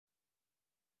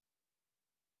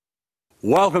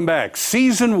Welcome back.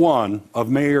 Season 1 of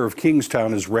Mayor of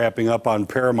Kingstown is wrapping up on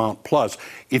Paramount Plus.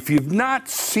 If you've not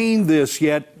seen this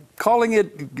yet, calling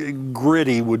it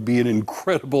gritty would be an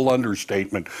incredible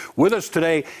understatement. With us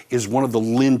today is one of the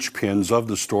linchpins of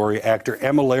the story, actor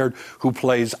Emma Laird, who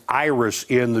plays Iris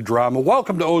in the drama.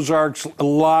 Welcome to Ozarks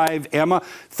Live, Emma.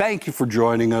 Thank you for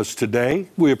joining us today.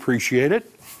 We appreciate it.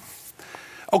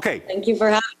 Okay. Thank you for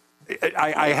having me.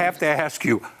 I have to ask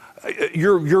you,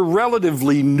 you're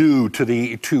relatively new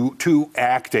to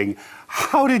acting.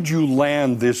 How did you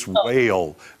land this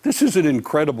whale? This is an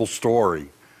incredible story.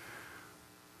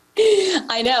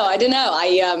 I know. I don't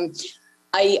know.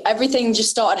 Everything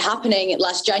just started happening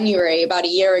last January, about a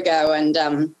year ago,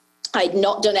 and I'd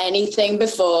not done anything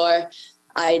before.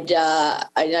 I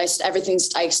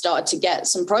started to get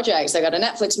some projects. I got a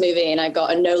Netflix movie, and I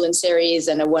got a Nolan series,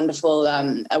 and a wonderful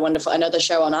another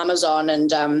show on Amazon,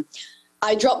 and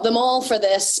I dropped them all for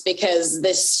this because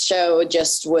this show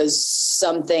just was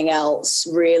something else,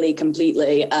 really,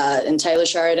 completely. And Taylor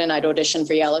Sheridan, I'd auditioned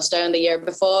for Yellowstone the year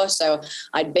before, so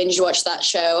I'd binge watched that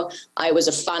show. I was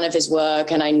a fan of his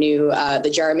work, and I knew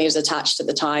that Jeremy was attached at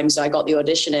the time, so I got the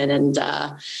audition in, and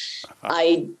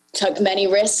I took many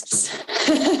risks,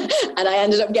 and I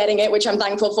ended up getting it, which I'm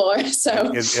thankful for.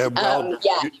 So,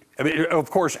 yeah. I mean, of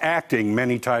course, acting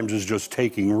many times is just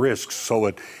taking risks. So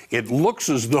it looks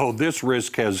as though this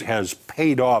risk has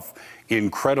paid off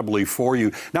incredibly for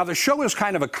you. Now, the show is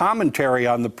kind of a commentary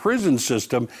on the prison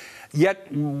system,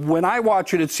 yet when I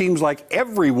watch it, it seems like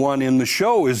everyone in the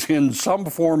show is in some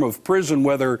form of prison,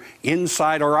 whether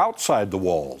inside or outside the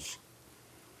walls.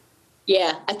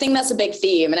 Yeah, I think that's a big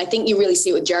theme, and I think you really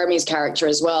see it with Jeremy's character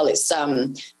as well. It's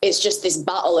just this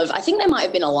battle of, I think there might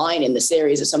have been a line in the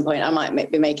series at some point, I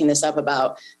might be making this up,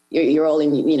 about you're all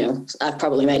in, I've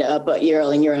probably made it up, but you're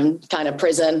all in your own kind of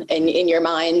prison in your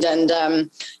mind, and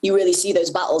you really see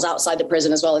those battles outside the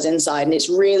prison as well as inside, and it's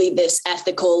really this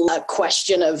ethical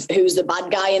question of who's the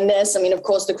bad guy in this. I mean, of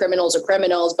course, the criminals are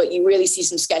criminals, but you really see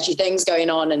some sketchy things going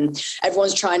on, and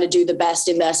everyone's trying to do the best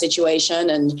in their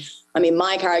situation. And I mean,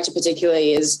 my character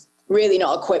particularly is really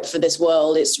not equipped for this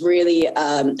world. It's really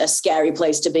a scary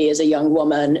place to be as a young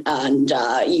woman, and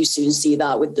you soon see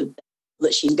that with the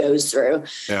that she goes through.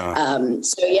 Yeah.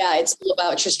 So yeah, it's all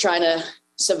about just trying to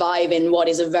survive in what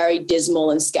is a very dismal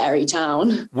and scary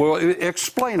town. Well,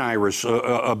 explain Iris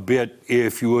a bit,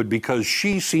 if you would, because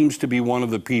she seems to be one of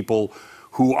the people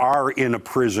who are in a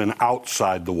prison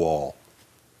outside the wall.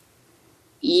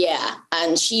 Yeah,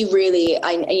 and she really,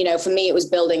 for me, it was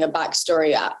building a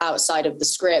backstory outside of the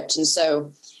script, and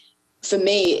so for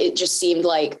me, it just seemed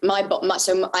like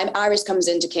Iris comes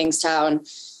into Kingstown.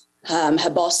 Her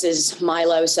boss is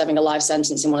Milo, serving a life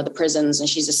sentence in one of the prisons, and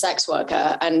she's a sex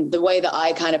worker. And the way that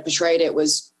I kind of portrayed it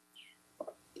was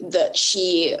that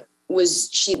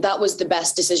that was the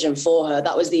best decision for her.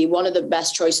 That was one of the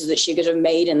best choices that she could have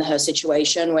made in her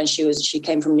situation when she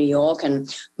came from New York,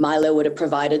 and Milo would have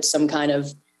provided some kind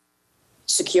of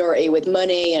security with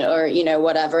money or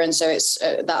whatever. And so it's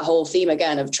that whole theme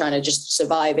again of trying to just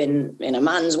survive in a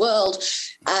man's world.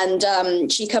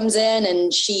 And she comes in,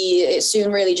 and it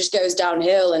soon really just goes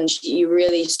downhill, and you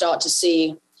really start to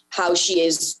see how she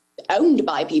is owned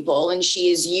by people, and she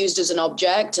is used as an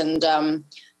object, and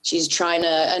she's trying to,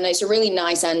 and it's a really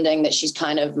nice ending that she's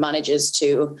kind of manages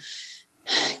to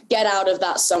get out of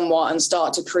that somewhat and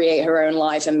start to create her own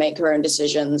life and make her own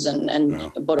decisions,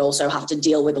 but also have to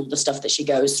deal with all the stuff that she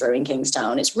goes through in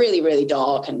Kingstown. It's really, really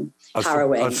dark and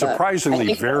harrowing. She's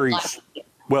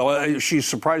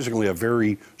surprisingly a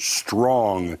very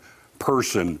strong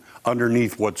person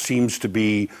underneath what seems to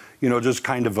be, just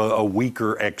kind of a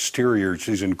weaker exterior.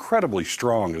 She's incredibly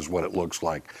strong is what it looks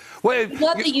like. Well, I'm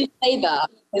glad that you say that,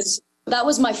 because that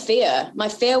was my fear. My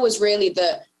fear was really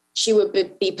that she would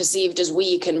be perceived as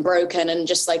weak and broken and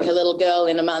just like a little girl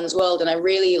in a man's world. And I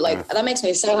really that makes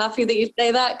me so happy that you say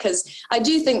that, because I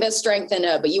do think there's strength in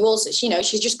her, but you also,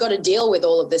 she's just got to deal with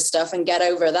all of this stuff and get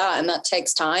over that. And that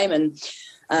takes time. And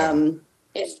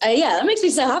that makes me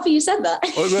so happy you said that.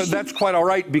 Well, that's quite all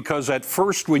right, because at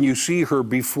first when you see her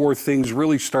before things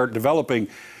really start developing,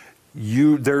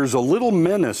 there's a little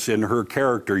menace in her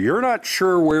character. You're not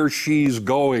sure where she's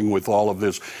going with all of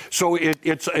this. So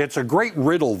it's a great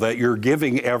riddle that you're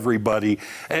giving everybody.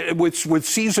 With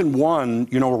season 1,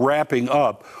 wrapping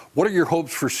up, what are your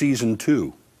hopes for season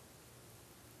 2?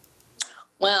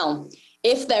 Well,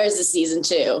 if there is a season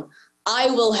 2,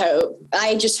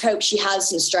 I just hope she has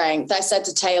some strength. I said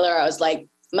to Taylor, I was like,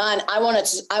 man, I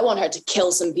want her to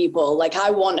kill some people. Like,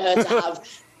 I want her to have,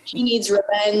 she needs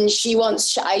revenge.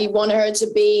 I want her to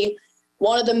be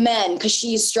one of the men, because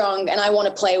she's strong and I want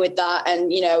to play with that.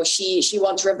 And, you know, she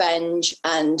wants revenge.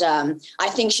 And I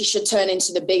think she should turn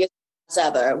into the biggest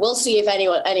ever. We'll see if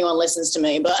anyone listens to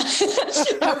me, but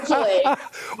hopefully.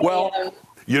 Well,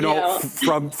 you know,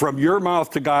 from your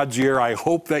mouth to God's ear, I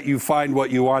hope that you find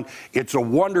what you want. It's a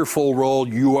wonderful role.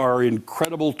 You are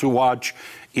incredible to watch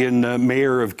in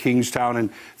Mayor of Kingstown.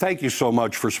 And thank you so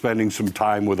much for spending some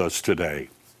time with us today.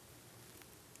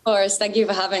 Of course. Thank you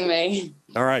for having me.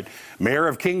 All right. Mayor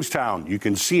of Kingstown. You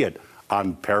can see it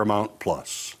on Paramount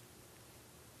Plus.